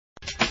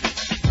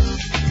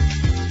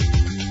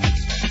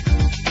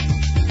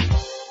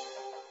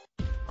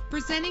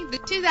Presenting the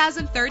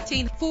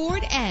 2013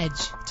 Ford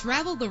Edge.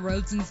 Travel the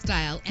roads in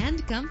style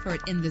and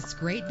comfort in this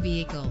great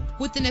vehicle.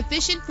 With an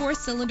efficient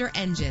 4-cylinder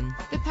engine,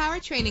 the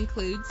powertrain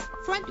includes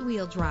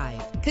front-wheel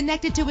drive,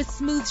 connected to a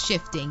smooth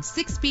shifting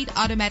 6-speed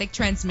automatic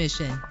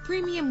transmission.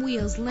 Premium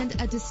wheels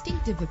lend a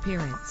distinctive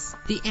appearance.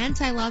 The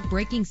anti-lock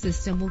braking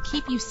system will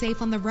keep you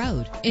safe on the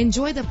road.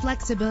 Enjoy the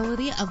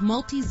flexibility of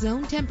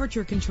multi-zone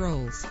temperature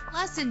controls.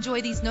 Plus,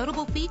 enjoy these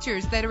notable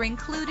features that are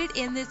included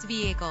in this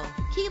vehicle: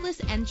 keyless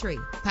entry,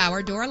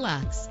 power door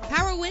locks,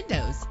 power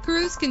windows,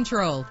 cruise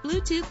control,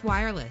 Bluetooth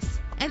wireless,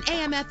 an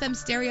AM/FM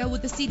stereo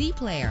with a CD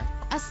player,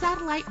 a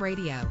satellite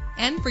radio.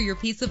 And for your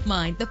peace of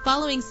mind, the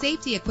following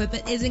safety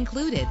equipment is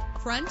included: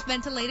 front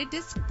ventilated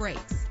disc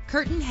brakes,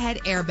 curtain head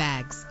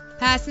airbags,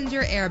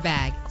 passenger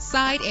airbag,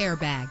 side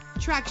airbag,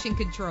 traction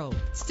control,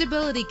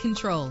 stability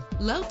control,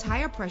 low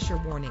tire pressure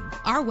warning.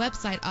 Our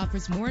website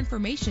offers more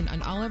information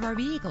on all of our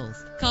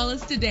vehicles. Call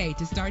us today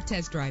to start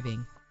test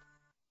driving.